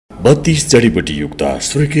32 जडीबुटी युक्त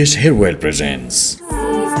Shrikesh hair oil presents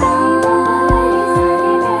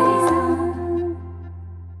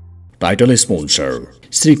title sponsor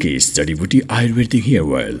Shrikesh जडीबुटी आयुर्वेदिक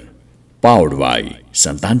हेयर ऑयल पावर्ड बाई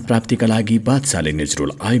सन्तान प्राप्तिका लागि बादशाहले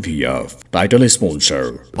नेचुरल आइभीएफ टाइटल स्पोन्सर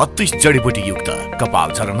 32 जडीबुटी युक्त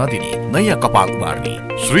कपाल झर्न नदिने नयाँ कपाल उमार्ने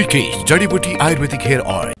श्रीकेश जडीबुटी आयुर्वेदिक hair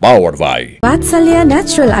oil powered by बादशाहले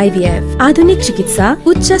natural IVF आधुनिक चिकित्सा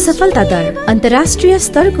उच्च सफलता दर अन्तर्राष्ट्रिय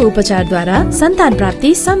स्तरको उपचारद्वारा सन्तान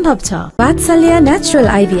प्राप्ति सम्भव छ बादशाहले नेचुरल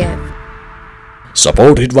आइभीएफ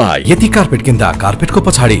सपोर्टेड बाई यति कार्पेट किन्दा कार्पेटको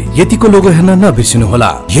पछाडि यतिको लोगो हेर्न नबिर्सिनु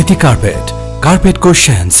होला यति कार्पेटको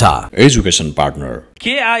शहंशाह education partner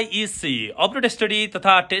KIEC update study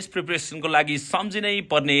तथा टेस्ट प्रिपरेसनको लागि सम्झिनै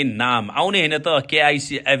पर्ने नाम आउने हैन त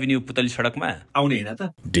KIEC एभिन्यू पुतली सडकमा आउने हैन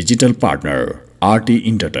त digital partner RT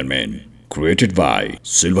entertainment created by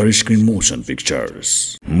silver screen motion pictures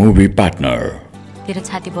movie partner तेरो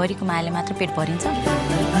छाती भरिको मायाले मात्र पेट भरिन्छ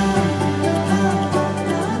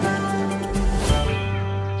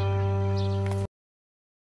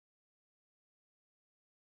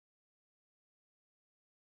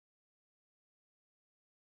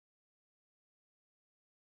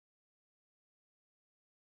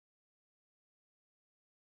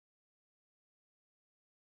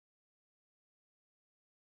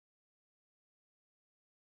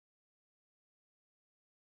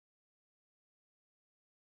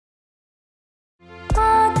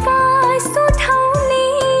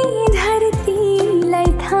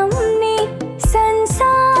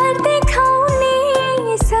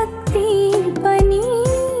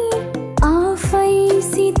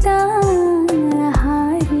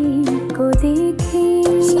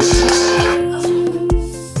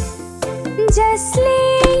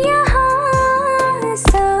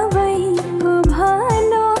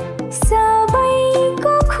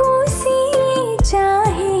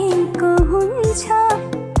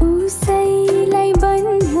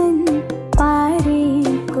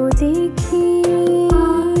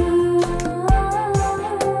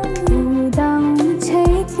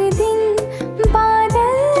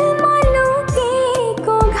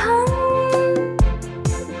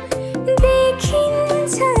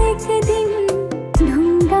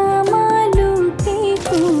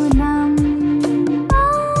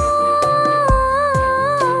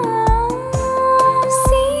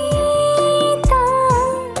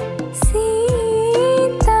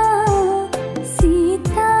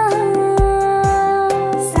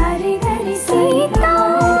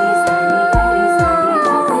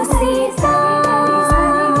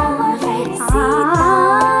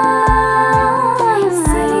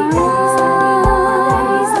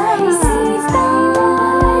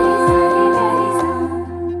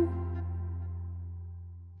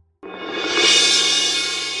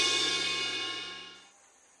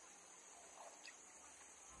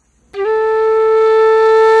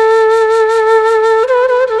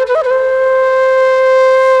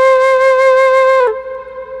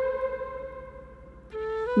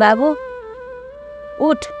बाबु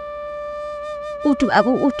उठ उठ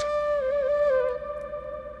बाबु उठ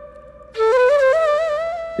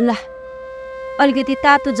ला अलिकति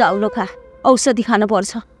तातो जाउलो खा औषधि खानु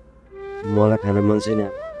पर्छ मलाई खान मन छैन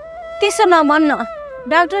त्यसो नभन्न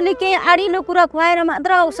डाक्टरले केही आडिलो कुरा खुवाएर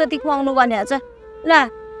मात्र औषधि खुवाउनु भनेको छ ला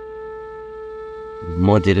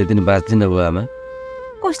म धेरै दिन बाँच्दिनँ बुवा आमा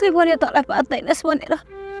कसले भन्यो तँलाई बाँच्दैनस् भनेर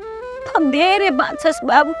थप धेरै बाँच्छस्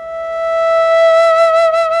बाबु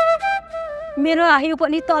मेरो आयु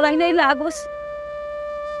पनि तँलाई नै लागोस्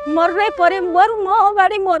मर्नै परे मरौँ म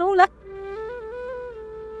अगाडि मरौँला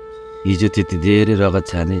हिजो त्यति धेरै रगत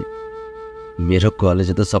छाने मेरो कलेज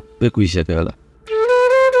त सबै कुहिसक्यो होला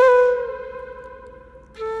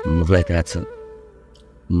मलाई थाहा छ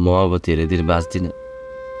म अब धेरै दिन बाँच्दिनँ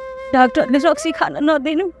डाक्टरले रक्सी खान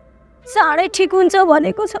नदिनु साह्रै ठिक हुन्छ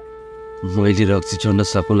भनेको छ मैले रक्सी छोड्न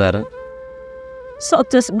सकुला र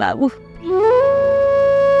सक्छस् बाबु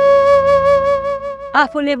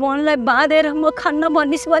आफूले मनलाई बाँधेर म खान्न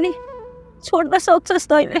भनिस् भने छोड्न सक्छस्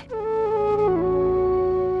तैँले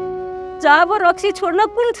जब रक्सी छोड्न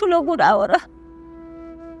कुन ठुलो कुरा हो र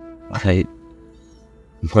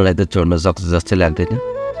मलाई त छोड्न सक्छ जस्तै लाग्दैन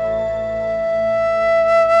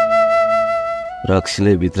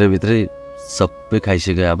रक्सीले भित्रभित्रै सबै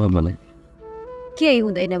खाइसक्यो अब मलाई केही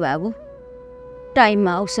हुँदैन बाबु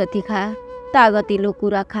टाइममा औषधि खा तागतिलो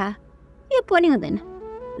कुरा खा के पनि हुँदैन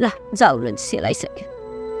ला जाउलो सेलाइसक्यो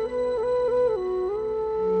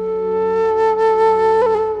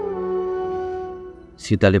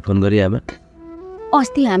सीताले फोन गरे आमा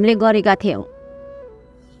अस्ति हामीले गरेका थियौं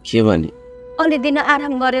के भने अलि दिन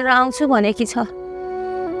आराम गरेर आउँछु भनेकी छ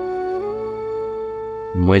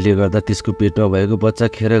मैले गर्दा त्यसको पेटमा भएको बच्चा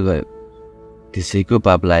खेर गयो। त्यसैको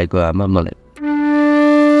पाप लागेको आमा मलाई।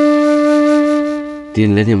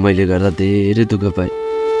 तिनले नि मैले गर्दा धेरै दुःख पाए।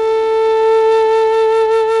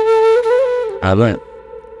 आमा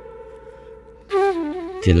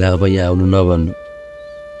तिनलाई अब यहाँ आउनु नभन्नु।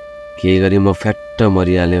 केही गरी म फ्याट्ट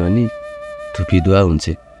मरिहाल्यो भने त्यो विधवा हुन्छ।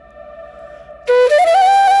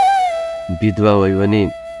 विधवा भयो भने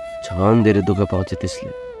झन् धेरै दुःख पाउँछ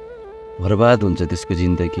त्यसले। बर्बाद हुन्छ त्यसको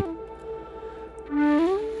जिन्दगी।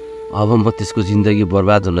 अब म त्यसको जिन्दगी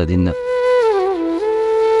बर्बाद हुन दिन्न।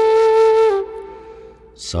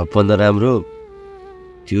 सबभन्दा राम्रो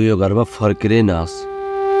त्यो यो घरमा फर्केरै नआओस्।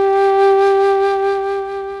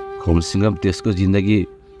 कमसेकम त्यसको जिन्दगी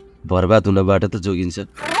बर्बाद हुनबाट त जोगिन्छ।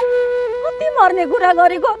 कति मर्ने कुरा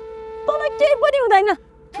गरेको, तँलाई केही पनि हुँदैन।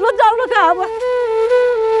 ल जाऊ न अब।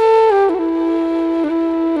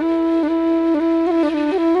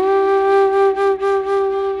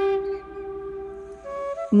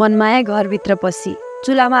 मनमाया घरभित्र पसी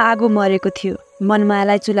चुलामा आगो मरेको थियो।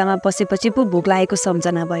 मनमायालाई चुलामा पसेपछि पो भोक लागेको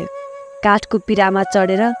सम्झना भयो। काठको पिरामा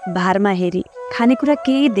चढेर भारमा हेरी खानेकुरा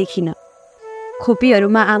केही देखिन।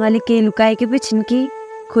 खोपीहरूमा आमाले केही लुकाएकी पो छिन् कि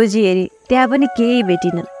खोजी हेरी त्यहाँ पनि केही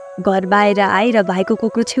भेटिन। घर बाहिर आई र भाइको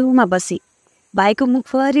कुकुर छेउमा बसी भाइको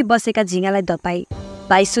मुखभरि बसेका झिँगालाई धपाई।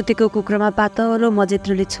 भाइ सुतेको कुकुरमा पातलो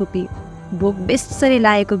मजेत्रोले छोपी। भोक बेसरी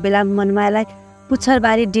लागेको बेला मनमायालाई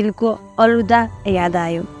पुच्छरबारी डिलको अलुदा याद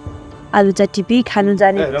आयो। आलुचा टिपी खानु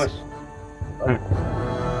जाने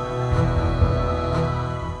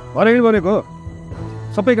भनेको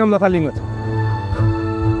सबै काम लथालिङ छ।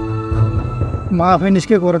 म आफै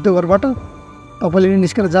निस्केको र त्यो घरबाट तपाईँले नि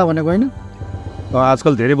निस्केर जा भनेको होइन।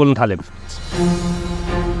 आजकल धेरै बोल्नु थालेको।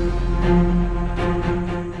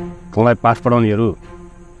 तँलाई पाठ पढाउनेहरू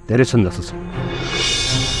धेरै छन् जस्तो छ।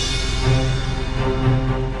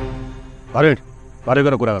 घरै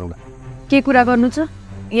गएर कुरा गरौँ। के कुरा गर्नु छ?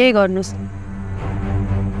 यही गर्नुहोस्।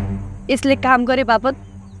 यसले काम गरे बापत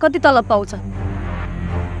कति तलब पाउँछ,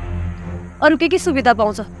 अरू के सुविधा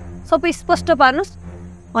पाउँछ, सबै स्पष्ट पार्नुहोस्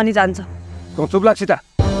अनि जान्छ। तँ चुप लाग सीता।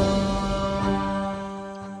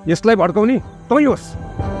 यसलाई भड्काउने तँ होस्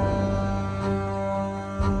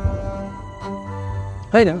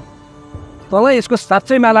होइन। तँलाई यसको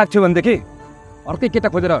साँच्चै मा लाग्थ्यो भनेदेखि अर्कै केटा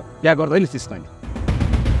खोजेर बिहा गर्दैन त्यसलाई।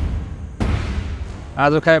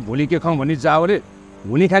 आज खाए भोलि के खाउँ भनी जाओले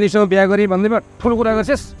हुने खानीसँग बिहा गरे भन्दैमा ठुलो कुरा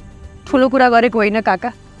गर्छस्। ठुलो कुरा गरेको होइन काका,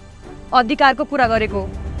 अधिकारको कुरा गरेको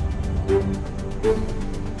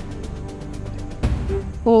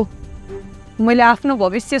हो। मैले आफ्नो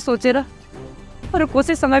भविष्य सोचेर अरू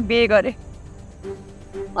कसैसँग बिहे गरेँ।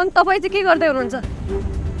 अनि तपाईँ चाहिँ के गर्दै हुनुहुन्छ?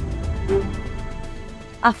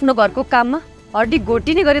 आफ्नो घरको काममा हड्डी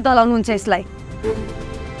घोटी नै गरी दलाउनुहुन्छ यसलाई।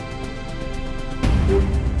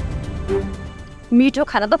 मिठो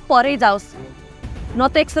खाना त परै जाओस्, न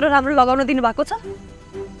त एक्सरो राम्रो लगाउन दिनुभएको छ,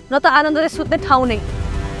 न त आनन्दले सुत्ने ठाउँ नै।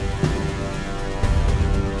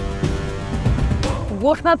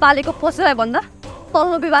 गोठमा पालेको पशुलाई भन्दा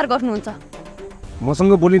तल्लो व्यवहार गर्नुहुन्छ।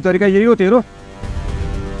 मसँग बोल्ने तरिका यही हो तेरो?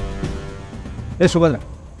 ए सुभद्रा,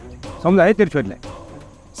 सम्झा है तेरो छोरीलाई।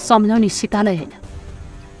 सम्झाउने सीतालाई होइन,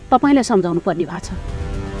 तपाईँलाई सम्झाउनु पर्ने भएको छ।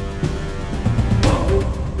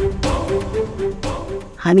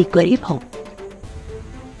 हामी गरिब हौ,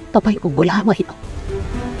 तपाईँको गुलाम होइन।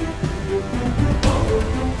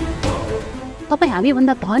 तपाईँ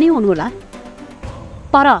हामीभन्दा धनी हुनुहोला,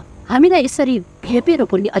 तर हामीलाई यसरी हेपेर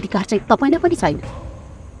बोल्ने अधिकार चाहिँ तपाईँलाई पनि छैन।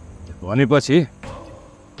 भनेपछि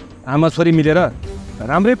आमा छोरी मिलेर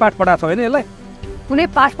राम्रै पाठ पढाएको छ होइन यसलाई? कुनै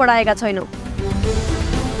पाठ पढाएका छैनौँ।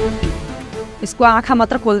 यसको आँखा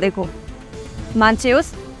मात्र खोलिदिएको। मान्छे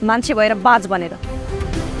होस्, मान्छे भएर बाज भनेर।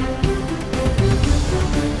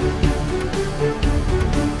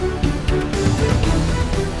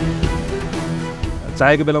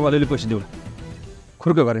 चाहेको बेलामा अलिअलि पैसा दिउला,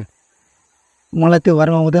 खुर्को गरेँ। मलाई त्यो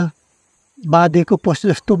घरमा हुँदा बाँधिएको पशु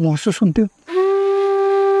जस्तो महसुस हुन्थ्यो,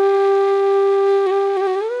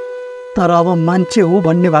 तर अब मान्छे हो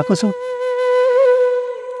भन्ने भएको छ।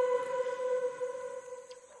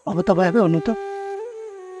 अब तपाईँ आफै भन्नु त,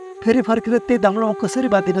 फेरि फर्केर त्यही धामलामा कसरी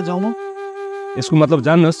बाँधिन जाउँ म? यसको मतलब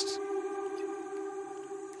जान्नुहोस्,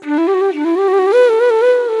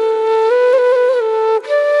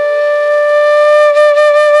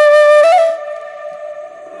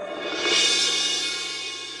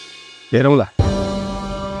 हेरौँला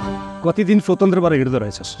कति दिन स्वतन्त्र भएर हिँड्दो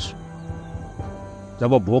रहेछस्।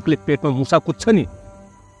 जब भोकले पेटमा मुसा कुद्छ नि,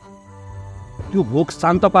 त्यो भोक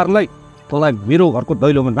शान्त पार्नलाई तँलाई मेरो घरको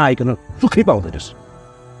दैलोमा नआइकन सुखै पाउँदैनस्।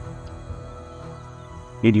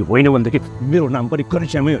 यदि होइन भनेदेखि मेरो नाम पनि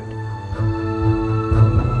करिस्यामै होइन।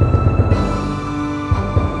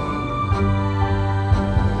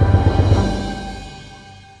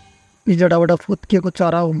 पिजडाबाट फुत्किएको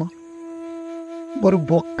चरा हो म। बरु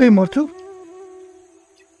भोक्कै मर्छु,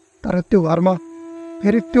 तर त्यो घरमा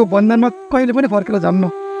फेरि त्यो बन्धनमा कहिले पनि फर्केर जान्न।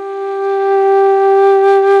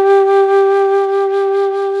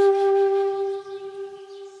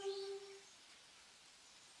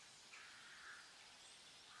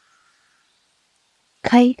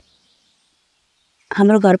 खै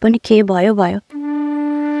हाम्रो घर पनि के भयो भयो।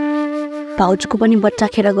 भाउजूको पनि बच्चा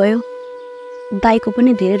खेर गयो, दाईको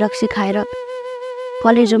पनि धेरै रक्सी खाएर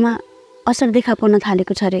कलेजोमा असर देखा पर्न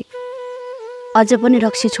थालेको छ रे। अझ पनि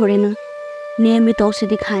रक्सी छोडेन, नियमित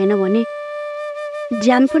औषधि खाएन भने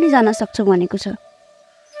ज्यान पनि जान सक्छ भनेको छ।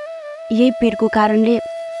 यही पिरको कारणले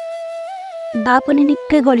बा पनि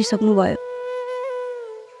निकै गलिसक्नु भयो।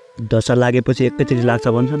 दशा लागेपछि एकैचोटि लाग्छ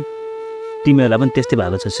भन्छन्, तिमीहरूलाई पनि त्यस्तै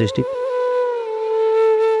भएको छ सृष्टि।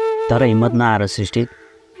 तर हिम्मत नआएर सृष्टि,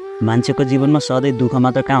 मान्छेको जीवनमा सधैँ दुःख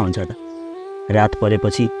मात्र कहाँ हुन्छ त? रात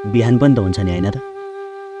परेपछि बिहान पनि त हुन्छ नि, होइन त?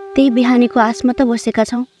 त्यही बिहानीको आशमा त बसेका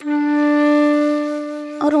छौँ।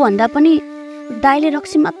 अरूभन्दा पनि दाइले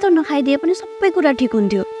रक्सी मात्र नखाइदिए पनि सबै कुरा ठिक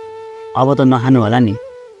हुन्थ्यो। अब त नखानु होला नि।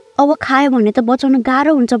 अब खायो भने त बचाउन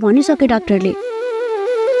गाह्रो हुन्छ भनिसके डाक्टरले।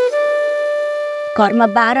 घरमा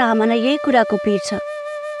 12 आमालाई यही कुराको पिर छ,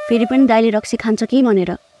 फेरि पनि दाइले रक्सी खान्छ कि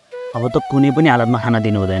भनेर। अब त कुनै पनि हालतमा खाना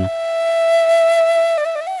दिनु हुँदैन।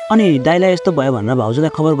 अनि दाइलाई यस्तो भयो भनेर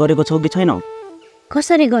भाउजूलाई खबर गरेको छौ कि छैनौ?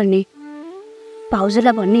 कसरी गर्ने?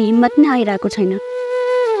 भाउजूलाई भन्ने हिम्मत नै आइरहेको छैन।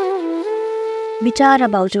 बिचारा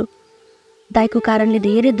भाउजू दाइको कारणले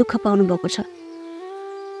धेरै दुःख पाउनु भएको छ।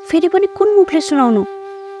 फेरि पनि कुन मुखले सुनाउनु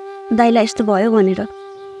दाइलाई यस्तो भयो भनेर?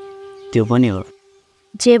 त्यो पनि हो।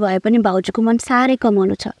 जे भए पनि भाउजूको मन साह्रै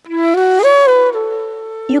कमाउनु छ।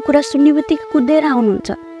 यो कुरा सुन्ने बित्तिकै कुदेर आउनुहुन्छ।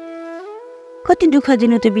 कति दुःख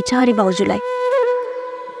दिनु त्यो बिचारी भाउजूलाई।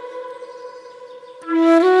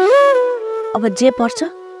 अब जे पर्छ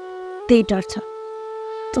त्यही डर्छ।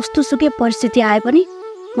 जस्तो सुकै परिस्थिति आए पनि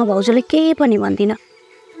म भाउजूलाई केही पनि भन्दिनँ।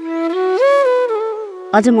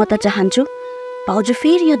 अझ म त चाहन्छु भाउजू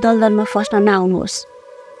फेरि यो दलदलमा फस्न नआउनुहोस्।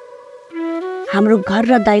 हाम्रो घर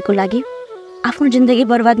र दाइको लागि आफ्नो जिन्दगी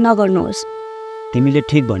बर्बाद नगर्नुहोस्। तिमीले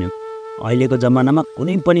ठिक भन्यौ। अहिलेको जमानामा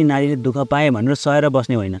कुनै पनि नारीले दुःख पाए भनेर सहेर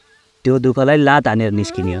बस्ने होइन, त्यो दुःखलाई लात हानेर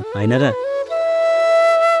निस्किने हो, होइन र?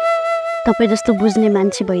 तपाईँ जस्तो बुझ्ने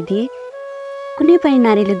मान्छे भइदिए कुनै पनि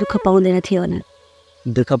नारीले दुःख पाउँदैन थियो होला।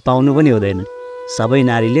 दुःख पाउनु पनि हुँदैन। सबै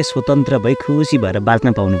नारीले स्वतन्त्र भई खुसी भएर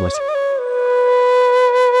बाँच्न पाउनुपर्छ।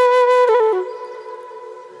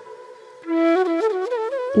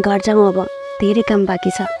 घर जाउँ, अब धेरै काम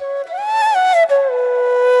बाँकी छ।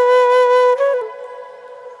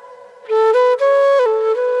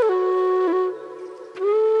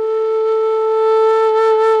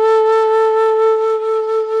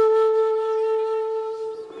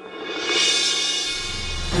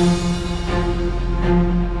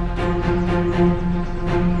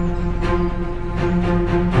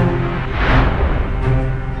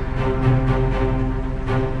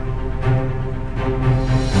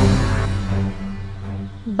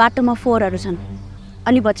 बाटोमा फोहोरहरू छन्,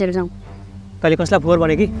 अलि बचेर जाउँ। तैँले कसलाई फोहोर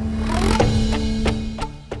भने कि?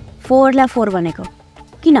 फोहोरलाई फोहोर भनेको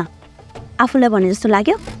किन? आफूलाई भने जस्तो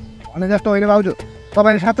लाग्यो? भने जस्तो होइन भाउजू,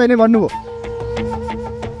 तपाईँले साँच्चै नै भन्नुभयो।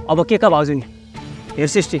 अब के का भाउजू नि? हेर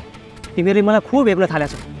सृष्टि, तिमीहरूले मलाई खुब हेप्न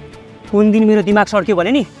थालेछ। कुन दिन मेरो दिमाग सड्क्यो भने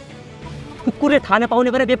नि कुकुरले थाहा नपाउने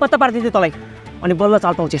गरेर बेपत्ता पारिदिन्थ्यो तँलाई, अनि बल्ल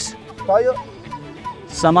चाल पाउँछेस्।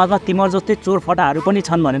 समाजमा तिम्रो जस्तै चोर फटाहरू पनि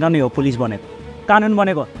छन् भनेर नै हो पुलिस बनेको, कानुन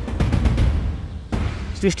बनेको।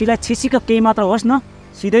 सृष्टिलाई छिसीको केही मात्र होस् न,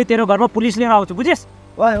 सिधै तेरो घरमा पुलिस लिएर आउँछु, बुझेस्?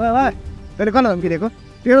 वाह वाह वाह, तैँले कसलाई धम्की दिएको?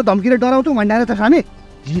 तेरो धम्कीले डराउँछु भन्ने त सामी।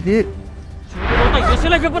 जिते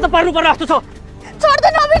यसैलाई बेपत्ता पार्नु पर्ने जस्तो छ। छोड्दे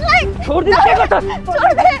नवीनलाई। छोड्दिन के गर्छ?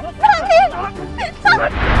 छोड्दे नवीन।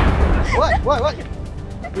 वाह वाह वाह,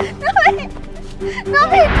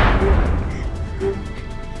 नवीन।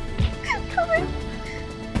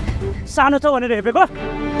 सानो छ भनेर हेपेको?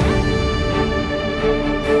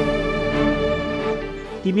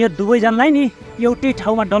 तिमीहरू दुवैजनालाई नि एउटै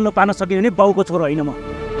ठाउँमा डल्लो पार्न सक्यो भने बाउको छोरो होइन म।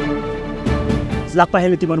 लाग्पा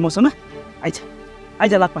हेर्नु तिमीहरू मसँग? आइज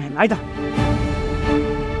आइज लाग्पा हेर्नु आइज।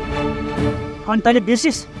 अनि तैँले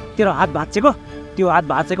बिर्सिस् तेरो हात भाँचेको? त्यो हात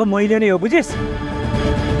भाँचेको मैले नै हो, बुझिस्?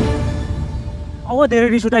 अब धेरै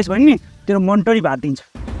रिस उठाइस् भने नि तेरो मन्टरी भात दिन्छ।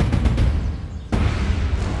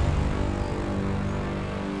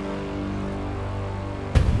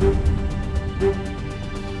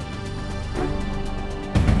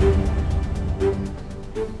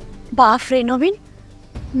 बाफ रे नवीन,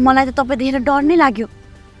 मलाई त तपाईँ देखेर डर नै लाग्यो।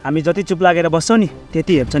 हामी जति चुप लागेर बस्छौँ नि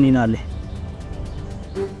त्यति हेप्छन् यिनीहरूले।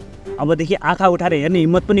 अबदेखि आँखा उठाएर हेर्ने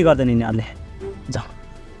हिम्मत पनि गर्दैन यिनीहरूले। जाऊ।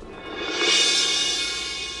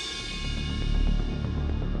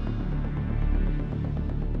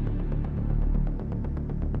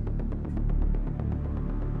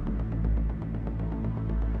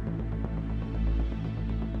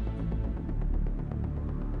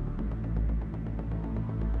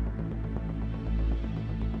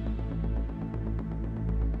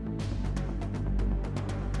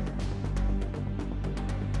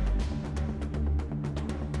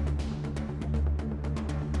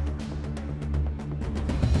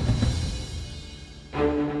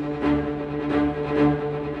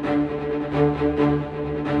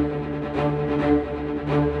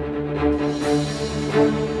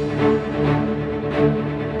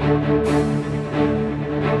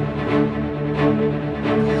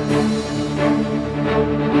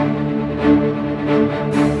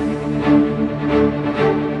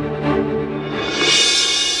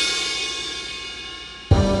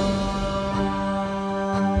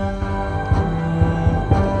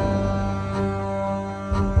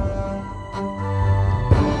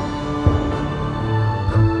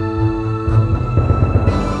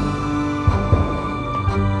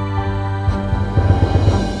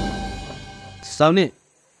 साउनी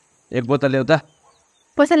एक बोतल ल्याउ त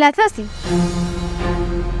पैसा ल्याएको छ अस्ति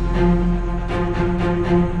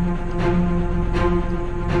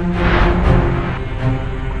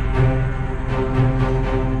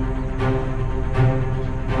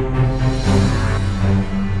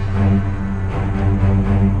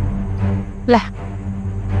ला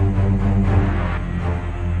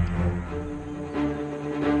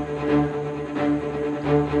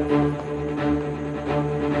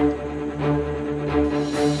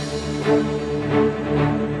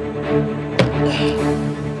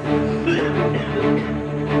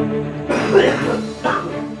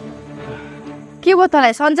के भयो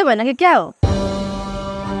तँलाई सन्चै भएन कि क्या हो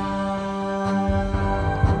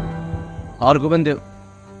अर्को पनि देऊ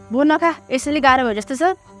भो नखा यसैले गाह्रो भयो जस्तो छ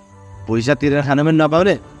पैसा तिरेर खान पनि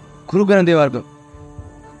नपाउने खुरुक गर्न देऊ अर्को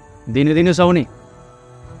दिनु साउनी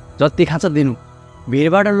जति खान्छ दिनु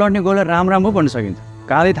भिडबाट लड्ने गोला राम्रो भन्न सकिन्छ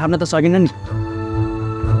कालै थाप्न त सकिन्न नि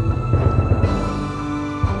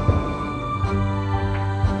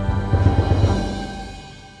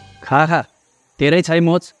खा तेरै छै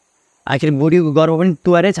मोच आखिर बुढीको गर्व पनि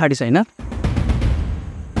तुवारै छाडिस होइन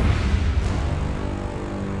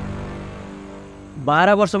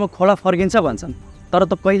 12 वर्षमा खोला फर्किन्छ भन्छन् तर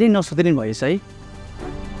त कहिल्यै नसुध्रिनु भएछ है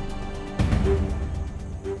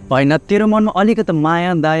होइन तेरो मनमा अलिकति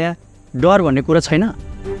माया दया डर भन्ने कुरा छैन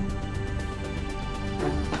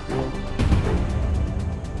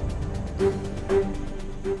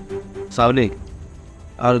साउनी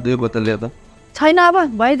अरू 2 बोतल ल्याउ त छैन अब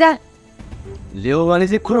भइजा ल्याउ भने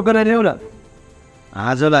चाहिँ खुरुक गरेर ल्याउ न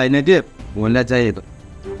आजलाई होइन त्यो भोलिलाई चाहिएको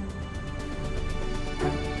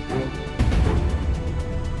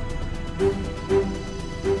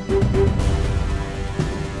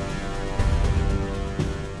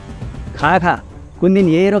खा कुन दिन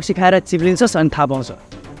यही रक्सी खाएर चिप्लिन्छस् अनि थाहा पाउँछ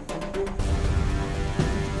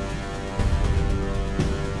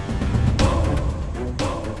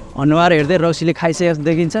अनुहार हेर्दै रक्सीले खाइसकेको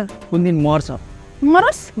देखिन्छ कुन दिन मर्छ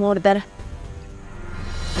मरोस् मर्दा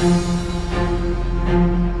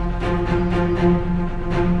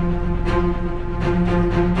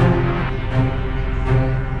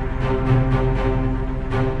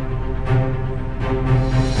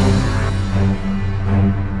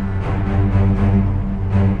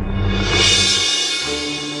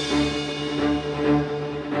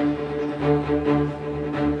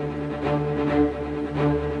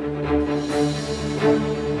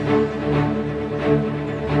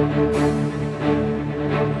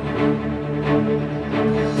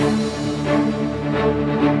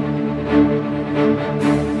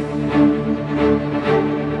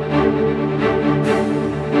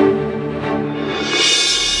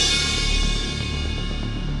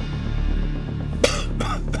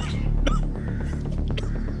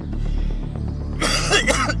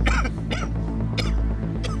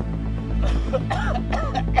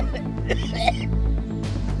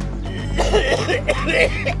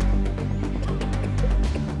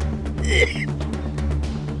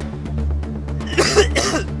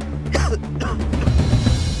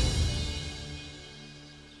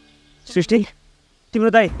सृष्टि तिम्रो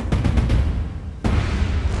दाइ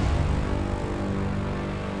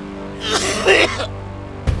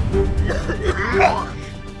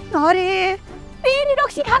अरे फेरि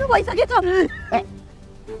रक्सी खानु भइसकेछ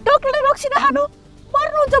डक्टरले रक्सी नखानु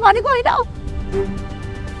मर्नुहुन्छ भनेको होइन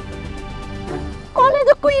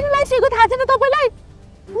कलेजको इनलाइसेको थाहा छैन तपाईँलाई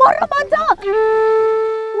मर्न भन्छ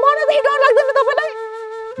मर्नदेखि डर लाग्दैन तपाईँलाई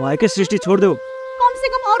भएकै सृष्टि छोडिदेऊ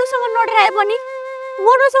कमसेकम अरूसँग नडराए पनि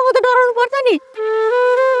मर्नसँग त डराउनु पर्छ नि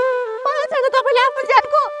मलाई छैन तपाईँले आफ्नो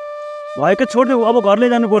ज्यानको भएकै छोडिदेऊ अब घरले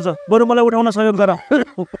जानुपर्छ बरु मलाई उठाउन सहयोग गर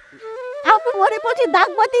आफू मरेपछि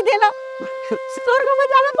दागबत्ती दिएर स्वर्गमा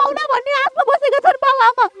जान पाउन भन्ने आफू बसेका छन् बाउ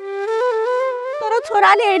आमा तर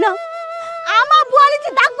छोराले होइन आमा बुवाले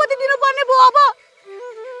चाहिँ दागबत्ती दिनुपर्ने भयो अब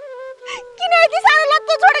किन यति साह्रो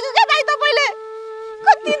लत्तो छोडेको क्या दाइ तपाईँले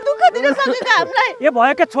कति दुःख दिन सकेको हामीलाई ए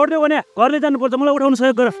भएकै छोडिदेऊ भने घरले जानुपर्छ मलाई उठाउन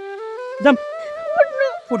सहयोग गर जाम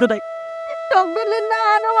उठो दाइ डक्टरले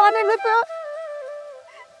नआनु भनेको छ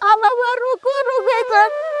आमा बुवा रुकेछ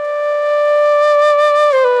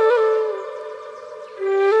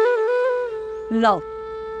ल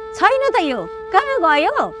छैन त यो कहाँ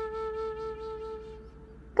गयो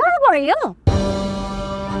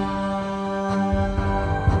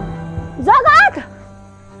जगत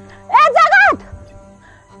ए जगत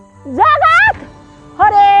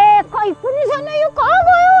अरे कोही पनि छैन यो कहाँ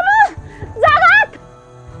गयो र जगत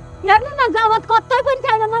हेर्नु न जगत कतै पनि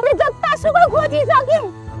छैन मैले जतासुकै खोजिसकेँ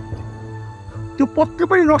त्यो पक्कै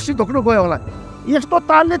पनि रक्सी धोक्न गयो होला यस्तो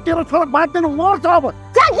तालले तेरो छोरा बाँच्दैन मर्छ अब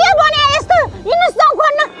के भने यस्तो इनस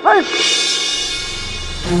खोज्न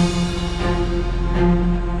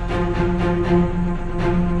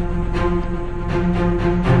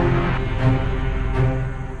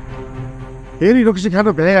फेरि रक्सी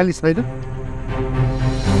खान भ्याइहालिस् छैन?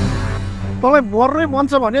 तँलाई मर्नै मन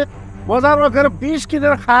छ भने बजारमा गएर 20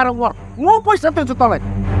 किनेर खाएर मर, म पैसा दिन्छु तँलाई।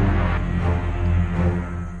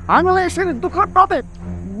 हामीलाई यसरी दुःख नदे,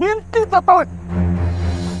 बिन्ती त तँलाई।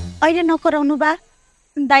 अहिले नकराउनु बा,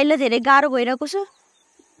 दाइलाई धेरै गाह्रो भइरहेको छ,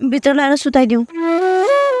 भित्र ल्याएर सुताइदिउँ।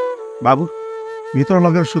 बाबु, भित्र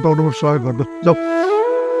लगेर सुताउनुमा सहयोग गर्नु, जाऊ।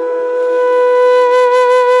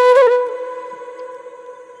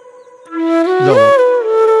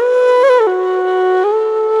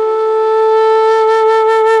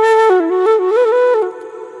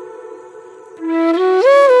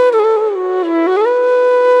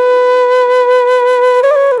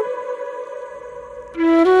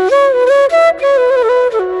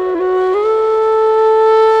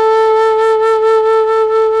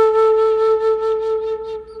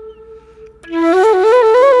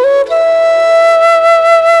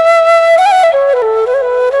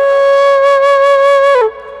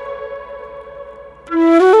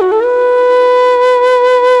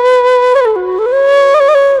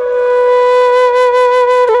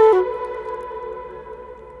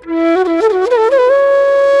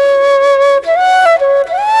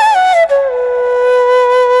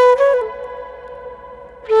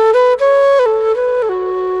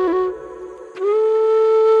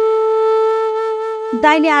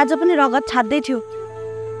 दाइले आज पनि रगत छाड्दै थियो।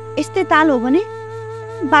 यस्तै ताल हो भने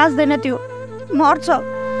बाँच्दैन, त्यो मर्छ।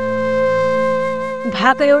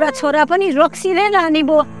 भएको एउटा छोरा पनि रक्सीले लाने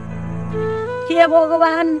भो। हे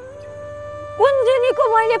भगवान, कुन जुनीको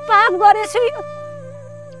मैले पाप गरेछु?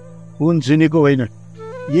 कुन जुनीको होइन,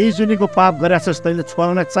 यही जुनीको पाप गरेछस् तैँले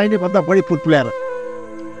छोरालाई चाहिने भन्दा बढी पुटपुल्याएर।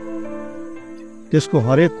 त्यसको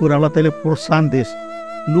हरेक कुरालाई तैँले प्रोत्साहन दिइस्,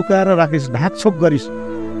 लुकाएर राखिस्, ढाकछोप गरिस्।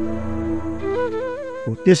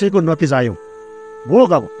 त्यसैको नतिजा आयो।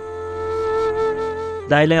 भोग अब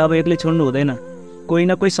दाइलाई अब एक्लै छोड्नु हुँदैन, कोही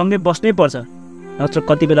न कोही सँगै बस्नै पर्छ, नत्र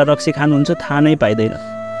कति बेला रक्सी खानुहुन्छ थाहा नै पाइँदैन।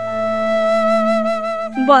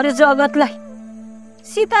 बरु जगतलाई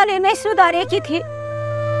सीताले नै सुधारेकी थिए,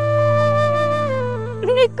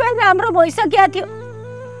 निकै राम्रो भइसकेको थियो।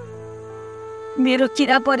 मेरो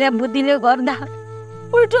किरा पर्या बुद्धिले गर्दा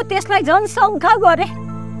उल्टो त्यसलाई झन् शङ्का गरे।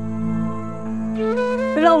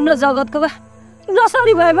 लौन जगतको बा,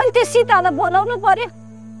 जसरी भए पनि त्यो सीतालाई बोलाउनु पर्यो,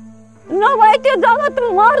 नभए त्यो जगत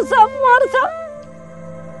मर्छ मर्छ।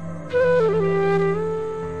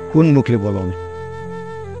 कुन मुखले बोलाउने?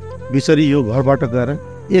 बिचरी यो घरबाट गएर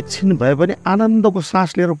एकछिन भए पनि आनन्दको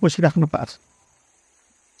सास लिएर बसिराख्नु पार्छ।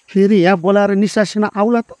 फेरि यहाँ बोलाएर निसासिन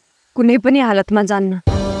आउला त? कुनै पनि हालतमा जान्न।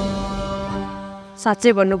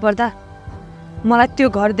 साँच्चै भन्नुपर्दा मलाई त्यो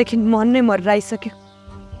घरदेखि मन नै मरिरहेको।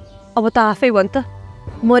 अब त आफै भन् त,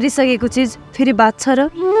 मरिसकेको चिज फेरि बाँच्छ र?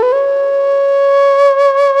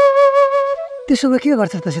 त्यसो भए के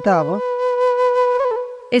गर्छ त सीता? अब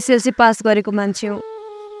एसएलसी पास गरेको मान्छे हो,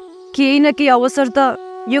 केही न केही अवसर त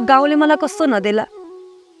यो गाउँले मलाई कस्तो नदेला।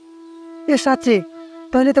 ए साँच्चै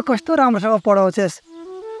तैँले त कस्तो राम्रोसँग पढाउँछस्,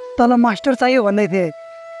 तँलाई मास्टर चाहियो भन्दै थिएँ।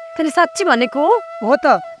 तैँले साँच्ची भनेको हो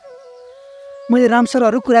त? मैले राम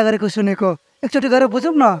सरहरू कुरा गरेको सुनेको, एकचोटि गएर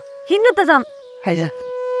बुझौँ न। हिँड्नु त जाम। आइज।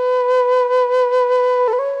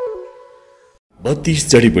 32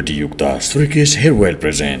 जडीबुटी युक्त Shrikesh hair oil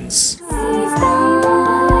presents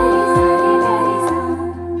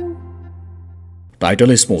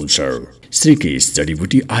title sponsor Shrikesh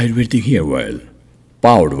जडीबुटी आयुर्वेदिक हेयर ऑयल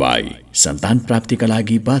पावर्ड बाई सन्तान प्राप्तिका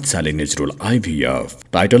लागि बादशाहले नेचुरल आइभीएफ।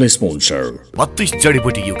 टाइटल स्पोन्सर 32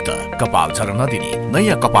 जडीबुटी युक्त कपाल झर्न नदिने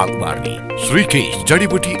नयाँ कपाल उमार्ने श्रीकेश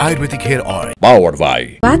जडीबुटी आयुर्वेदिक हेयर ऑयल पावर्ड बाई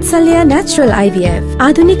बादशाह नेचुरल आइभीएफ।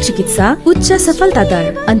 आधुनिक चिकित्सा, उच्च सफलता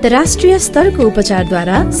दर, अन्तर्राष्ट्रिय स्तरको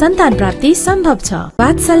उपचारद्वारा सन्तान प्राप्ति सम्भव छ।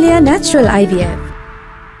 बादशाह नेचुरल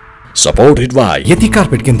आइभीएफ। सपोर्टेड बाई यति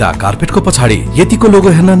कार्पेट किन्दा कार्पेटको पछाडि यतिको लोगो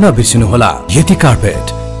हेर्न नबिर्सिनु होला। यति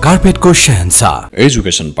कार्पेटको शहंशाह।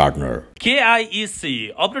 Education partner KIC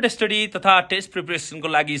upload study तथा टेस्ट प्रिपरेसनको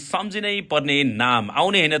लागि सम्झिनै पर्ने नाम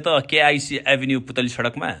आउने हैन त केआईसी एभिन्यू पुतली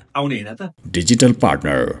सडकमा आउने हैन त। Digital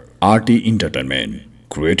partner RT entertainment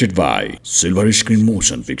created by silver screen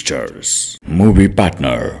motion pictures. Movie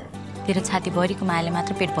partner तेरो छाती भरिको मायाले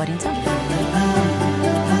मात्र पेट भरिन्छ।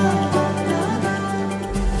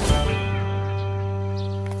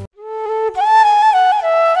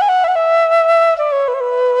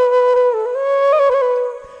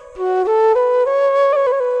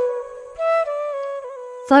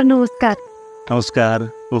 सर नमस्कार। नमस्कार।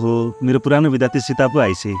 ओहो, मेरो पुरानो विद्यार्थी सीता पो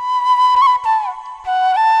आइसे।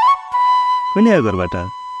 कुन आयो घरबाट?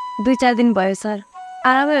 2-4 दिन भयो सर।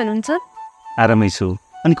 आरामै हुनुहुन्छ? आरामै छु।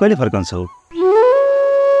 अनि कहिले फर्कन्छौ?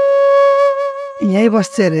 यहीँ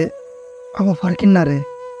बस्छ रे, अब फर्किन्न रे।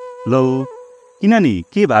 लौ, किन नि,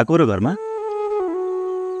 के भएको र घरमा?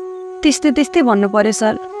 त्यस्तै त्यस्तै भन्नु पर्यो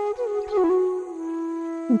सर।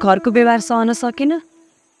 घरको व्यवहार सहन सकिनँ,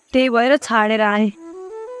 त्यही भएर छाडेर आएँ।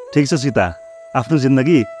 ठिक छ सीता, आफ्नो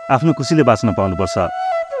जिन्दगी आफ्नो खुसीले बाँच्न पाउनुपर्छ।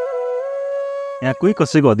 यहाँ कोही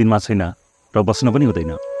कसैको अधीनमा छैन र बस्न पनि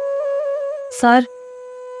हुँदैन। सर,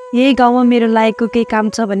 यही गाउँमा मेरो लायकको केही काम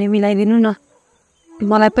छ भने मिलाइदिनु न,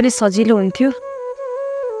 मलाई पनि सजिलो हुन्थ्यो।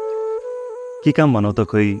 के काम भनौ त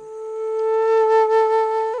खोइ?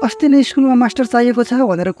 अस्ति नै स्कुलमा मास्टर चाहिएको छ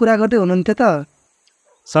भनेर कुरा गर्दै हुनुहुन्थ्यो त।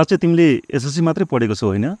 साँच्चै तिमीले एसएससी मात्रै पढेको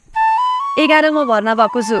छौ होइन? 11मा भर्ना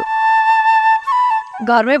भएको छु।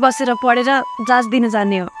 घरमै बसेर पढेर जाँच दिन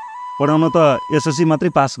जाने हो। पढाउन त एसएससी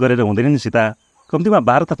मात्रै पास गरेर हुँदैन नि सीता, कम्तीमा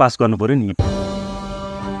 12 त पास गर्नु पर्यो नि।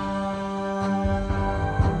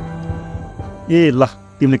 ए ल,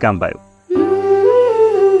 तिमीले काम पायौ।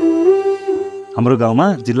 हाम्रो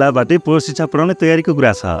गाउँमा जिल्लाबाटै पौष शिक्षा पढाउने तयारीको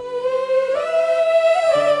कुरा छ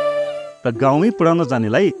र गाउँमै पढाउन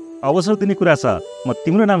जानेलाई अवसर दिने कुरा छ। म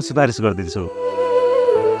तिम्रो नाम सिफारिस गरिदिन्छु।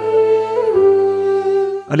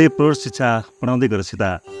 अहिले पौष शिक्षा पढाउँदै गर सीता,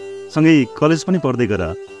 सँगै कलेज पनि पढ्दै गर।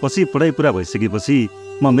 पछि पढाइ पुरा भइसकेपछि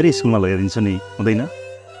म मेरै स्कुलमा लगाइदिन्छु नि, हुँदैन?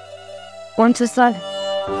 हुन्छ सर।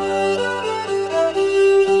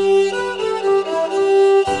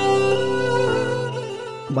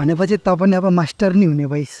 भनेपछि त पनि अब मास्टर नि हुने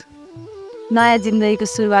भइस्। नयाँ जिन्दगीको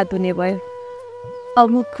सुरुवात हुने भयो। अब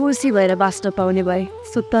म खुसी भएर बाँच्न पाउने भए,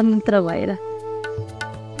 स्वतन्त्र भएर।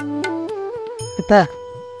 यता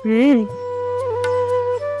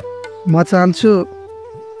म चाहन्छु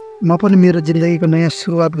म पनि मेरो जिन्दगीको नयाँ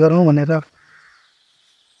सुरुवात गरौँ भनेर।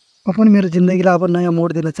 म पनि मेरो जिन्दगीलाई अब नयाँ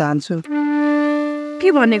मोड दिन चाहन्छु। के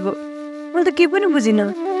भनेको? मैले त के पनि बुझिनँ।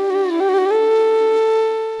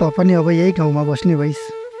 त पनि अब यही गाउँमा बस्ने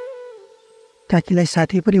भइस्। काकीलाई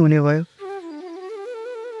साथी पनि हुने भयो।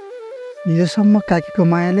 हिजोसम्म काकीको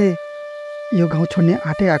मायाले यो गाउँ छोड्ने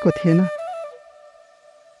आँटै आएको थिएन,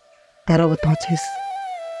 तर अब त छेस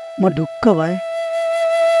म ढुक्क भएँ।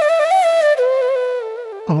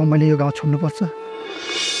 अब मैले यो गाउँ छोड्नुपर्छ।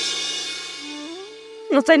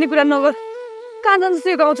 नचाहिने कुरा नगर, कहाँ जान्छस्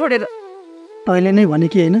यो गाउँ छोडेर? तैँले नै भने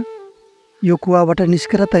कि होइन, यो कुवाबाट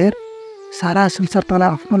निस्केर त हेर, सारा संसार तँलाई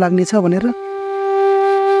आफ्नो लाग्नेछ भनेर।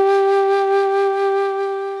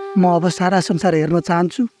 म अब सारा संसार हेर्न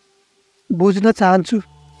चाहन्छु, बुझ्न चाहन्छु,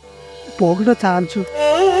 भोग्न चाहन्छु।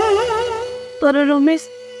 तर रमेश,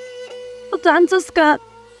 जान्छस् कहाँ?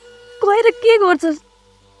 गएर के गर्छस्?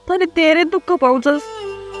 तैँले धेरै दुःख पाउँछस्।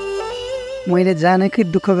 मैले जानेकै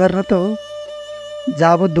दुःख गर्न त हो,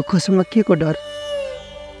 जाब दुःखसँग के को डर?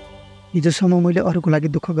 हिजोसम्म मैले अरूको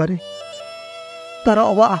लागि दुःख गरेँ, तर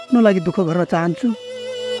अब आफ्नो लागि दुःख गर्न चाहन्छु।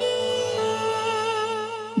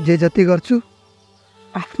 जे जति गर्छु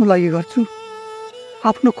आफ्नो लागि गर्छु,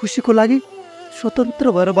 आफ्नो खुसीको लागि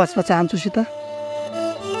स्वतन्त्र भएर बस्न चाहन्छु। सीता,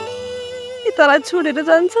 तँलाई छोडेर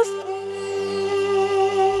जान्छस्?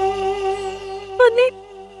 अनि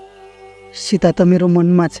सीता त मेरो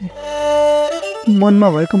मनमा छ, मनमा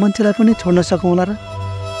भएको मान्छेलाई पनि छोड्न सकौँला र?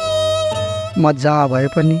 म जहाँ भए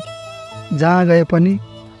पनि, जहाँ गए पनि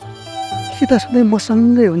सीता सधैँ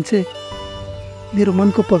मसँगै हुन्छ, मेरो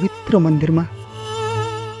मनको पवित्र मन्दिरमा।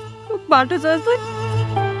 बाटो जान्छ?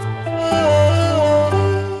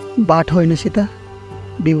 बाटो होइन सीता,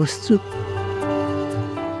 बेहोस छु।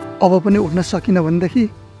 अब पनि उड्न सकिनँ भनेदेखि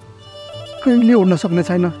कहिले उड्न सक्ने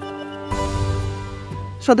छैन।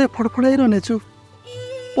 सधैँ फडफडाइरहनेछु,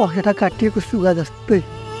 पखेटा काटिएको सुगा जस्तै।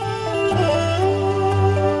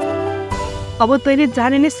 अब तैँले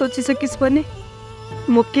जाने नै सोचिसकिस् भने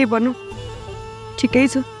म के भनौँ? ठिकै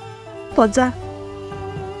छु, त जा,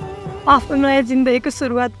 आफ्नो नयाँ जिन्दगीको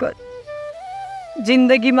सुरुवात गर।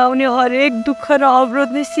 जिन्दगीमा आउने हरेक दुःख र अवरोध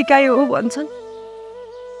नै सिकाइ हो भन्छन्।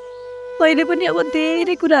 तैँले पनि अब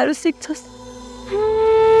धेरै कुराहरू सिक्छस्।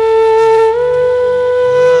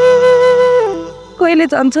 कहिले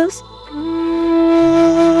जान्छस्?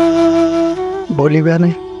 भोलि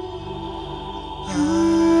बिहानै।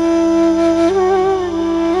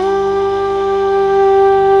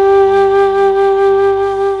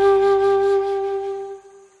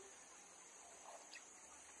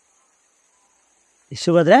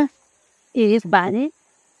 सुभद्रा, ए बाजे,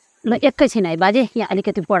 ल एकैछिन है बाजे, यहाँ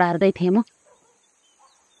अलिकति पढार्दै थिएँ म।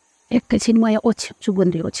 एकैछिन म यहाँ ओछ्याउँछु,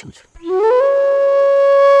 गुन्द्री ओछ्याउँछु।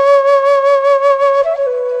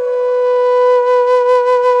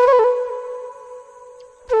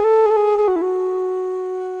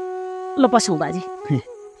 ल बसौँ बाजे।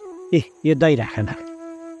 ए यो दही राख न।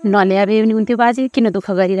 नल्याए पनि हुन्थ्यो बाजे, किन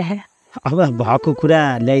दुःख गरिरहे? अब भएको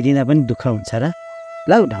कुरा ल्याइदिँदा पनि दुःख हुन्छ र?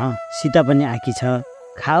 लौ न, सीता पनि आकी छ,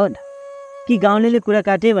 खाओ न। कि गाउँलेले कुरा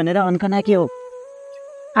काटे भनेर अन्कना के हो?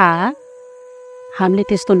 हामीले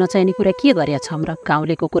त्यस्तो नचाहिने कुरा के गरेका छौँ र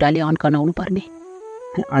गाउँलेको कुराले अन्कनाउनु पर्ने?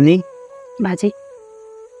 अनि बाजे,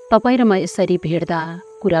 तपाईँ र म यसरी भेट्दा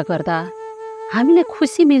कुरा गर्दा हामीलाई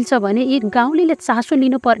खुसी मिल्छ भने यी गाउँलेले चासो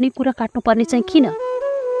लिनुपर्ने कुरा काट्नुपर्ने चाहिँ किन?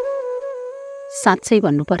 साँच्चै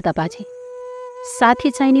भन्नुपर्दा बाजे, साथी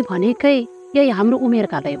चाहिने भनेकै यही हाम्रो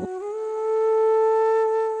उमेरकालाई हो।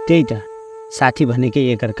 त्यही त, साथी भनेकै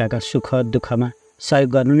एकअर्काका सुख दुःखमा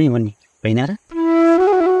सहयोग गर्नु नै हो नि, होइन र?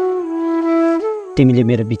 तिमीले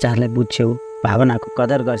मेरो विचारलाई बुझ्छौ, भावनाको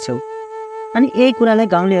कदर गर्छौ, अनि यही कुरालाई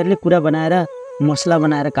गाउँलेहरूले कुरा बनाएर मसला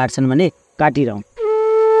बनाएर काट्छन् भने काटिरहँ।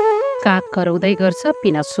 काग कराउँदै गर्छ,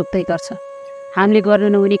 पिना सुक्दै गर्छ। हामीले गर्नु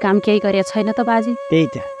नहुने काम केही गरेका छैन त बाजे? त्यही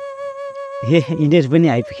त, हे यिनीहरू पनि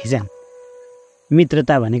आइपुगेछन्।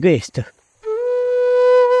 मित्रता भनेको यस्तो,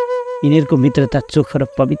 यिनीहरूको मित्रता चोखो र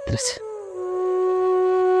पवित्र छ।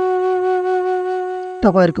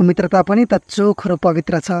 तपाईँहरूको मित्रता पनि त चोखो र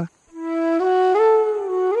पवित्र छ।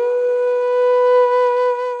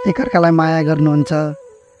 एकअर्कालाई माया गर्नुहुन्छ,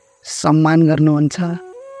 सम्मान गर्नुहुन्छ,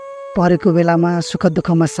 परेको बेलामा सुख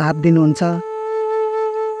दुःखमा साथ दिनुहुन्छ।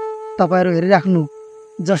 तपाईँहरू हेरिराख्नु,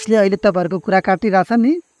 जसले अहिले तपाईँहरूको कुरा काटिरहेछ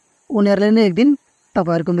नि, उनीहरूले नै एक दिन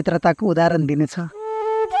तपाईँहरूको मित्रताको उदाहरण दिनेछ।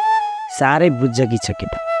 साह्रै बुझ्छ कि छ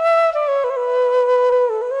केटा,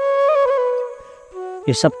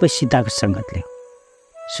 यो सबै सीताको सङ्गतले हो।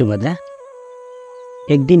 सुभद्रा,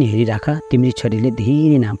 एक दिन हेरिराख, तिम्रो छोरीले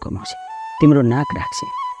धेरै नाम कमाउँछ, तिम्रो नाक राख्छ।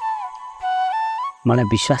 मलाई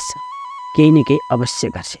विश्वास छ केही न केही अवश्य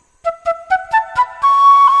गर्छ।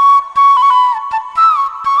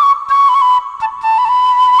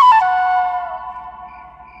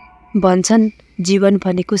 भन्छन् जीवन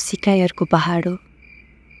भनेको सिकाइहरूको पहाड हो,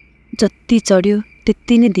 जति चढ्यो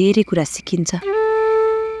त्यति नै धेरै कुरा सिकिन्छ।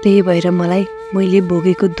 त्यही भएर मलाई मैले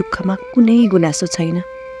भोगेको दुःखमा कुनै गुनासो छैन,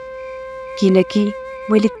 किनकि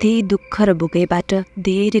मैले त्यही दुःख र भोगैबाट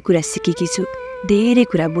धेरै कुरा सिकेकी छु, धेरै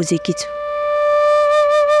कुरा बुझेकी छु।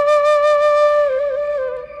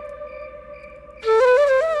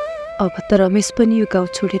 अब त रमेश पनि यो गाउँ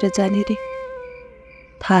छोडेर जाने रे।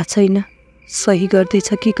 थाहा छैन सही गर्दैछ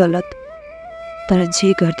कि गलत, तर जे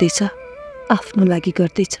गर्दैछ आफ्नो लागि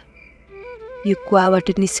गर्दैछ। यो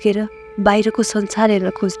कुवाबाट निस्केर बाहिरको संसार हेर्न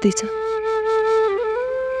खोज्दैछ।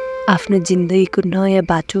 आफ्नो जिन्दगीको नयाँ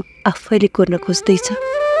बाटो आफैले कोर्न खोज्दैछ।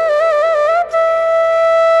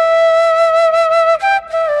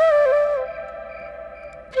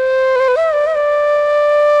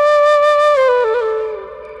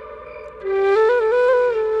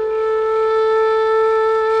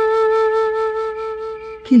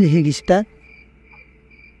 के लेखेकी सीता?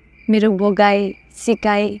 मेरो भोगाई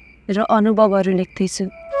सिकाइ र अनुभवहरू लेख्दैछु।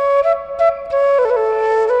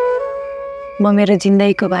 म मेरो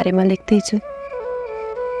जिन्दगीको बारेमा लेख्दैछु।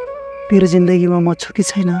 तेरो जिन्दगीमा म छु कि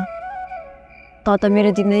छैन? त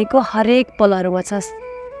मेरो जिन्दगीको हरेक पलहरूमा छस्,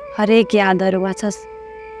 हरेक यादहरूमा छस्,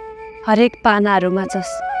 हरेक पानाहरूमा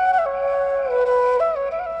छस्।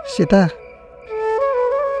 सीता,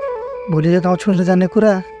 भोलि गाउँ छोडेर जाने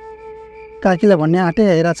कुरा काकीलाई भन्ने आँटै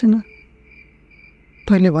आइरहेको छैन।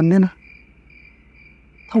 तैँले भन्दैन?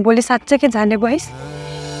 भोलि साँच्चै जाने भइस्?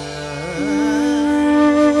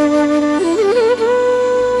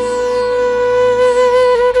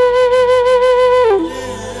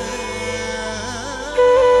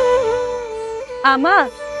 आमा,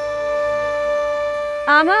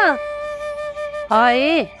 आमा,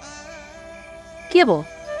 हाय के भयो?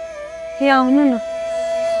 हे आउनु न,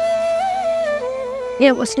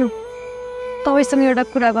 यहाँ बस्नु। तपाईँसँग एउटा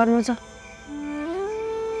कुरा गर्नु छ।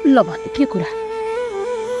 ल भन्नु, के कुरा?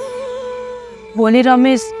 भोलि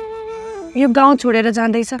रमेश यो गाउँ छोडेर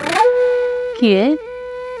जाँदैछ। के?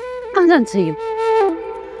 कहाँ जान्छ यो?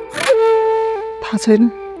 थाहा छैन,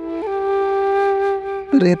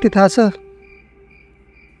 तर यति थाहा छ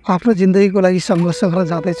आफ्नो जिन्दगीको लागि सङ्घर्ष गरेर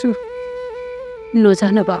जाँदैछु।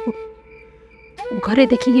 नजान बाबु,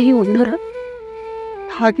 घरैदेखि यही हुन्न र?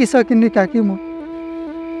 थाकिसकेँ नि काकी, म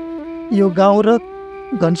यो गाउँ र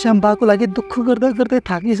घनश्याम बाको लागि दुःख गर्दा गर्दै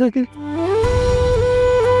थाकिसकेँ।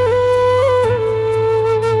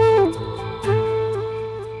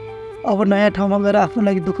 अब नयाँ ठाउँमा गएर आफ्नो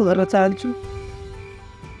लागि दुःख गर्न चाहन्छु।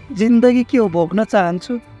 जिन्दगी के हो भोग्न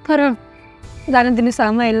चाहन्छु। तर जान दिनुहोस्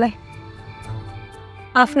आमा, यसलाई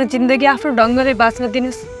आफ्नो जिन्दगी आफ्नो ढङ्गले बाँच्न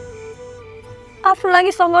दिनुहोस्। आफ्नो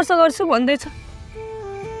लागि सङ्घर्ष गर्छु भन्दैछ,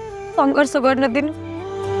 सङ्घर्ष गर्न दिनु।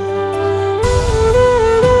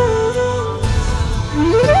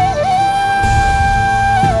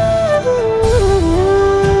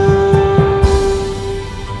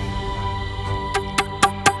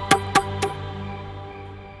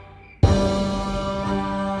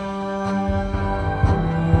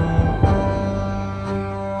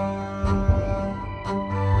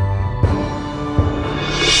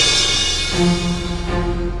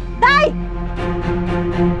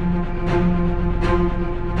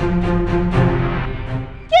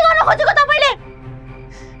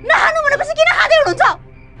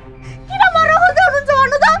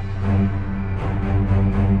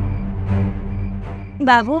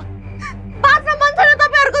 बाबु बाँच्न मन छैन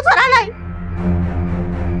तपाईँहरूको छोरालाई।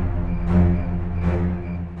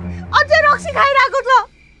 अझै रक्सी खाइरहेको छ।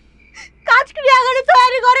 काजक्रिया अगाडि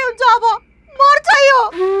तयारी गरे हुन्छ, अब मर्छ यो।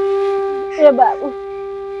 ए बाबु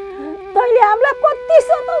तैँले हामीलाई कति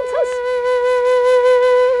सताउँछस्।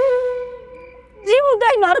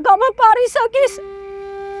 जिउँदै नर्कमा पारिसकिस्।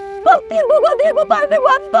 कति दुःख दिएको तैँले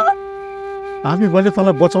भन् त। हामी मैले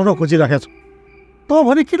तँलाई बचाउन खोजिराखेका छौँ, तँ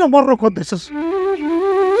भने किन मर्न खोज्दैछस्?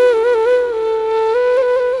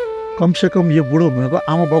 कमसेकम यो बुढो भएको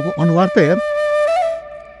आमा बाउको अनुहार त हेर।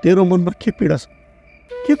 तेरो मनमा के पीडा छ?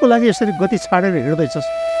 के को लागि यसरी गति छाडेर हिँड्दैछस्?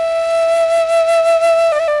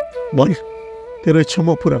 भन्, तेरो इच्छा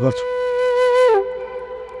म पुरा गर्छु।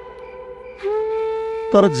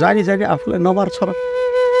 तर जानी जानी आफूलाई नमार छोरा।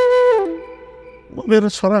 म मेरो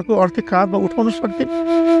छोराको अर्थी काँधमा उठाउन सक्दिनँ।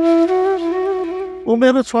 म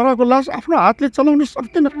मेरो छोराको लास आफ्नो हातले चलाउन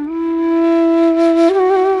सक्दिनँ।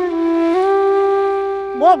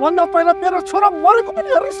 म भन्दा पहिला मेरो छोरा मरेको पनि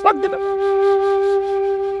हेर्न सक्दिनँ।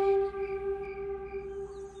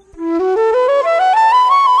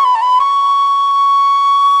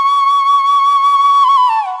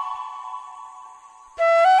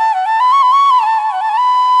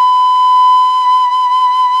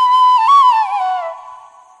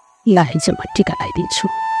 लाई चाहिँ म टिका लगाइदिन्छु।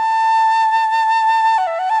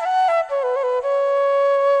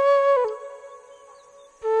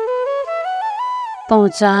 तँ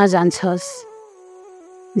जहाँ जान्छस्,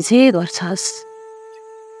 जे गर्छस्,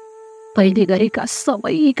 तैँले गरेका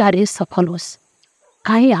सबै कार्य सफल होस्,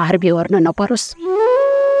 काहीँ हार बेहोर्न नपरोस्।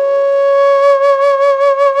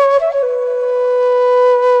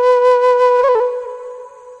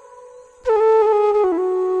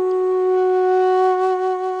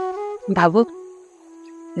 बाबु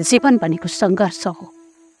जीवन भनेको सङ्घर्ष हो।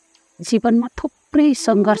 जीवनमा थुप्रै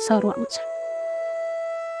सङ्घर्षहरू आउँछ।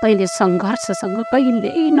 तैँले सङ्घर्षसँग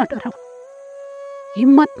कहिल्यै नडराउ,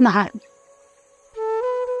 हिम्मत नहार्नु,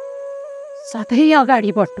 सधैँ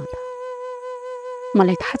अगाडि बढ्नु। त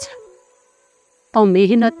मलाई थाहा छ तँ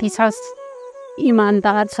मेहनती छस्,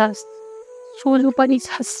 इमान्दार छस्, सोझो पनि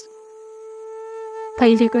छस्।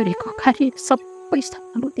 तैँले गरेको कार्य सबै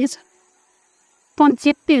सफल हुनेछ। तँ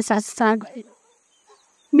जित्ने साथ गएर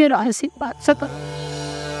मेरो आशीर्वाद छ त।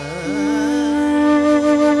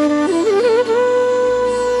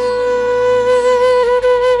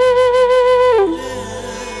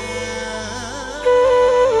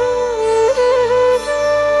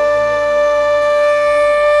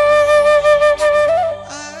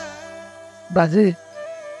 बाजे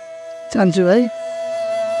जान्छु है।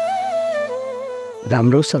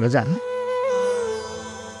 राम्रोसँग जानु।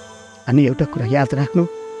 अनि एउटा कुरा याद राख्नु,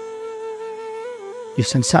 यो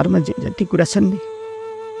संसारमा जे जति कुरा छन् नि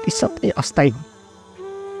ती सबै अस्थायी हुन्।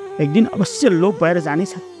 एक दिन अवश्य लोप भएर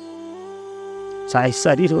जानेछ। चाहे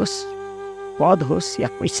शरीर होस्, पद होस् या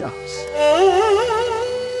पैसा होस्।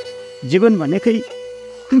 जीवन भनेकै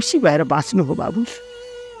खुसी भएर बाँच्नु हो बाबु।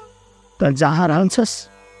 त जहाँ रहन्छस्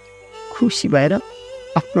खुसी भएर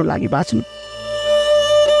आफ्नो लागि बाँच्नु।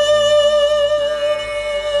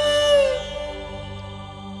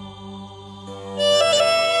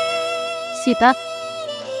 सीता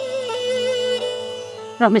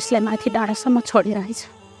रमेशलाई माथि डाँडासम्म छोडेर आइछ।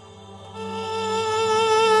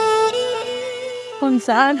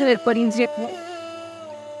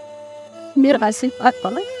 मेरो आशीर्वाद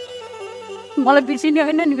मलाई बिर्सिने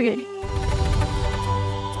होइन नि फेरि।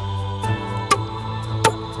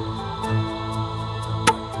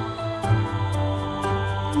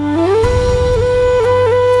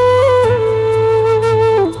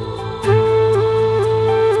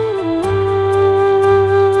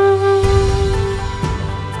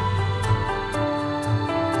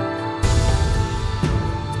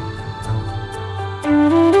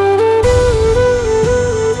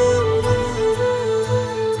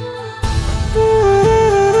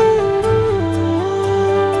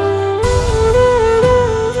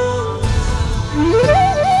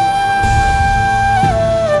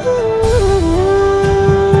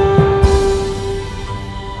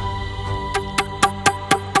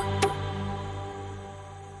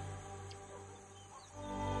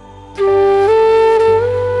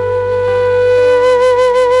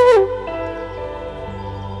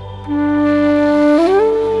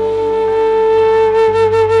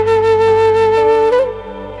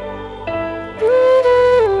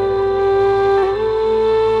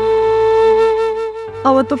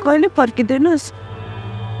 अब त कहिले फर्किँदैनस्?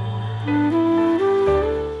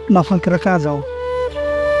 नफर्केर कहाँ जाऊ?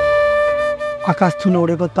 आकाश छुन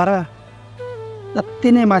उडेको तारा जति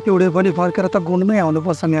नै माथि उडे पनि फर्केर त गुणमै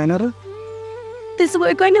आउनुपर्छ नि, होइन र? त्यसो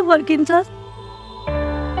भए कहिले फर्किन्छस्?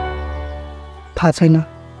 थाहा छैन।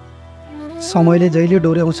 समयले जहिले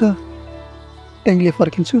डोर्याउँछ त्यहीँले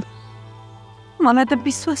फर्किन्छु। मलाई त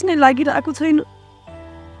विश्वास नै लागिरहेको छैन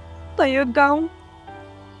त यो गाउँ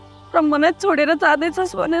र मलाई छोडेर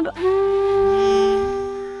जाँदैछस् भनेर।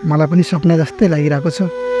 मलाई पनि सपना जस्तै लागिरहेको छ।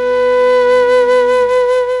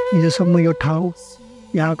 हिजोसम्म यो ठाउँ,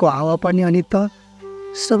 यहाँको हावापानी अनि त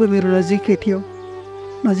सबै मेरो नजिकै थियो।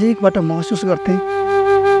 नजिकबाट महसुस गर्थेँ।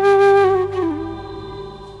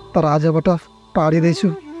 तर आजबाट टाढिँदैछु।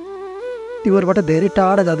 तिमीहरूबाट धेरै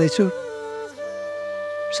टाढा जाँदैछु।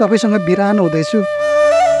 सबैसँग बिरानो हुँदैछु।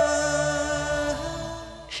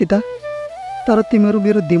 सीता, तर तिमीहरू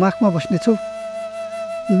मेरो दिमागमा बस्नेछौ,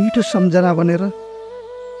 मिठो सम्झना बनेर,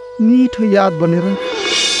 मिठो याद बनेर।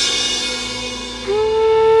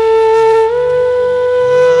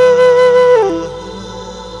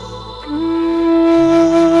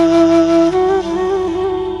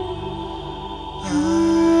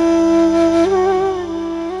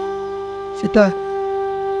 सीता,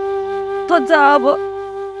 त जा अब,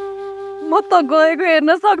 म त गएको हेर्न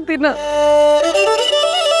सक्दिनँ।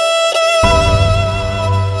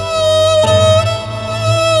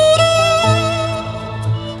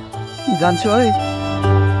 जान्छु है।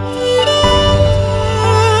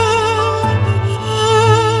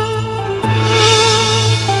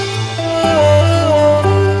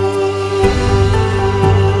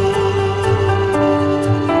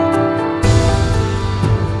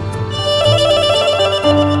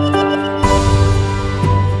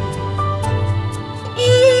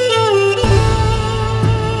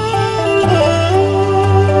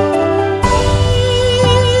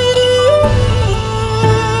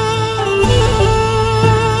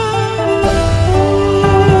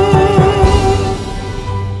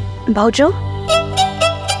 भाउजू,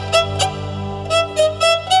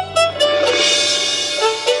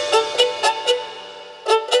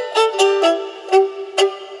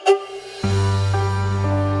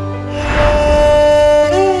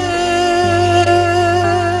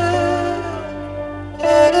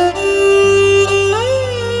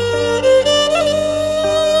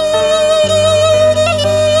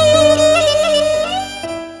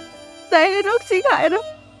 दाइले रक्सी खाएर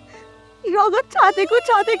रगत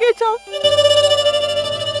छातेकै छ।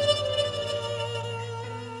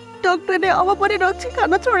 डाक्टरले अब पनि रक्सी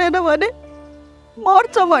खान छोडेन भने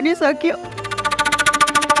मर्छ भनिसक्यो।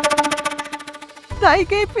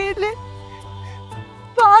 दाइकै पेटले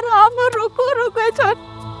बाह्र आमा रोकै छन्।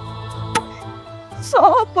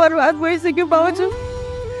 सब बर्बाद भइसक्यो भाउजू।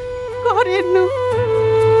 घर हेर्नु।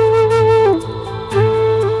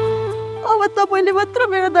 अब तपाईँले मात्र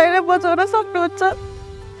मेरो दाइलाई बचाउन सक्नुहुन्छ।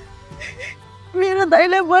 मेरो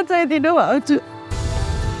दाइलाई बचाइदिनु भाउजू।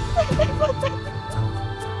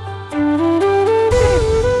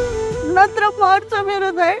 नत्र मर्छ मेरो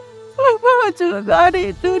दाइ। भाउजू घर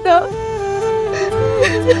हेर्नु न।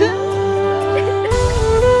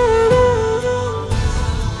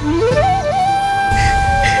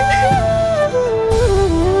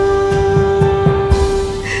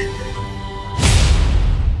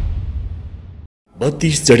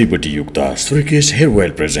 बत्तीस जडीबुटी युक्त Shrikesh hair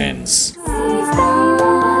oil presents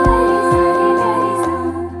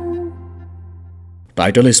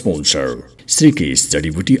title sponsor Shrikesh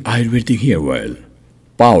जडीबुटी आयुर्वेदिक हेयर ऑयल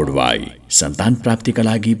पावर्ड बाई सन्तान प्राप्तिका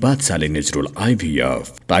लागि बादशाहले नेचुरल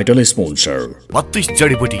आइभीएफ। टाइटल स्पोन्सर 32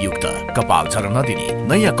 जडीबुटी युक्त कपाल झर्न नदिने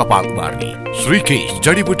नयाँ कपाल उमार्ने श्रीकेश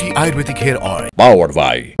जडीबुटी आयुर्वेदिक hair oil powered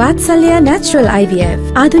by बादशाहले natural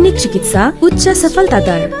IVF. आधुनिक चिकित्सा, उच्च सफलता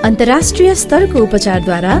दर, अन्तर्राष्ट्रिय स्तरको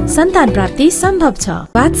उपचारद्वारा सन्तान प्राप्ति सम्भव छ।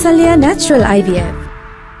 बादशाहले नेचुरल आइभीएफ।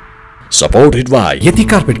 सपोर्टेड बाई यति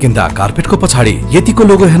कार्पेट किन्दा कार्पेटको पछाडि यतिको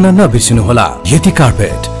लोगो हेर्न नबिर्सिनु होला। यति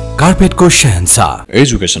कार्पेटको शहंशाह।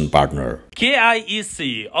 Education partner KIC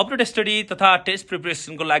upload study तथा टेस्ट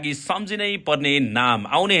प्रिपरेसनको लागि सम्झिनै पर्ने नाम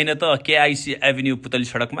आउने हैन त केआईसी एभिन्यू पुतली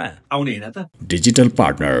सडकमा आउने हैन त। Digital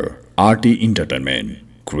partner RT entertainment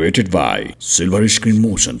created by silver screen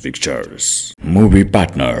motion pictures. Movie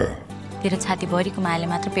partner तेरो छाती भरिको मायाले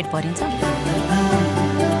मात्र पेट भरिन्छ।